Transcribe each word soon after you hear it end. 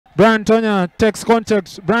Brian Tonya takes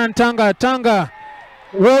contact. Brian Tanga.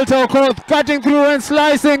 Walter Okoth cutting through and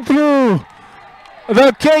slicing through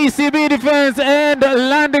the KCB defense and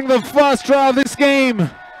landing the first try of this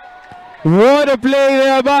game. What a play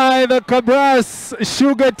there by the Kabras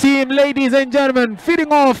Sugar team, ladies and gentlemen,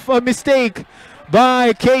 feeding off a mistake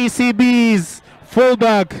by KCB's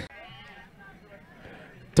fullback.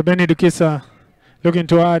 Tabeni Dukisa looking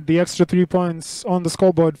to add the extra 3 points on the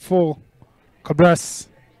scoreboard for Kabras.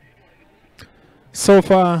 So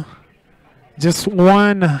far, just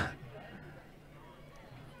one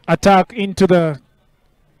attack into the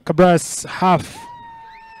Kabras half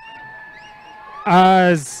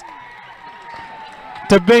as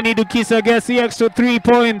Tabeni Dukisa gets the extra 3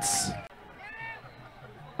 points.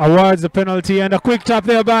 Awards the penalty and a quick tap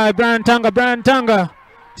there by Brian Tanga.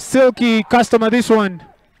 Silky customer this one.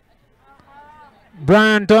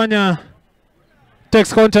 Brian Tonya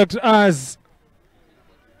takes contact as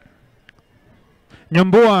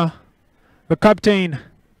Nyambua, the captain.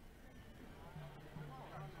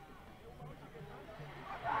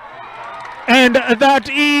 And that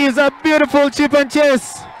is a beautiful chip and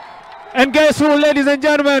chase. And guess who, ladies and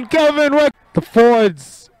gentlemen? Kelvin Wick. The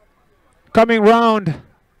forwards coming round.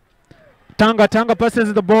 Tanga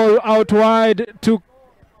passes the ball out wide to...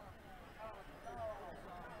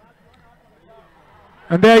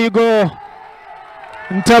 And there you go.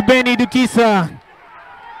 Tabeni Dukisa.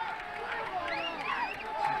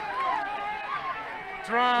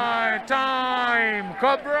 Try time.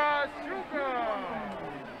 Kabras Sugar.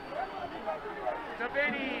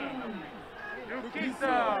 Tabeni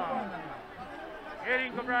Dukisa.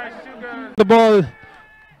 Getting Kabras Sugar. The ball.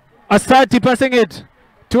 Asati passing it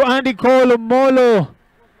to Andy Cole Molo,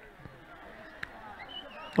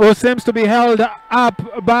 who seems to be held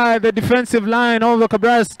up by the defensive line of the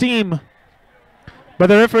Kabras team. But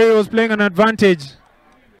the referee was playing an advantage.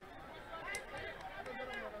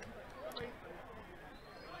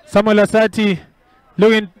 Samuel Asati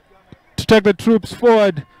looking to take the troops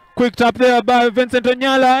forward. Quick tap there by Vincent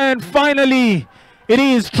Onyala, and finally it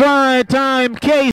is try time.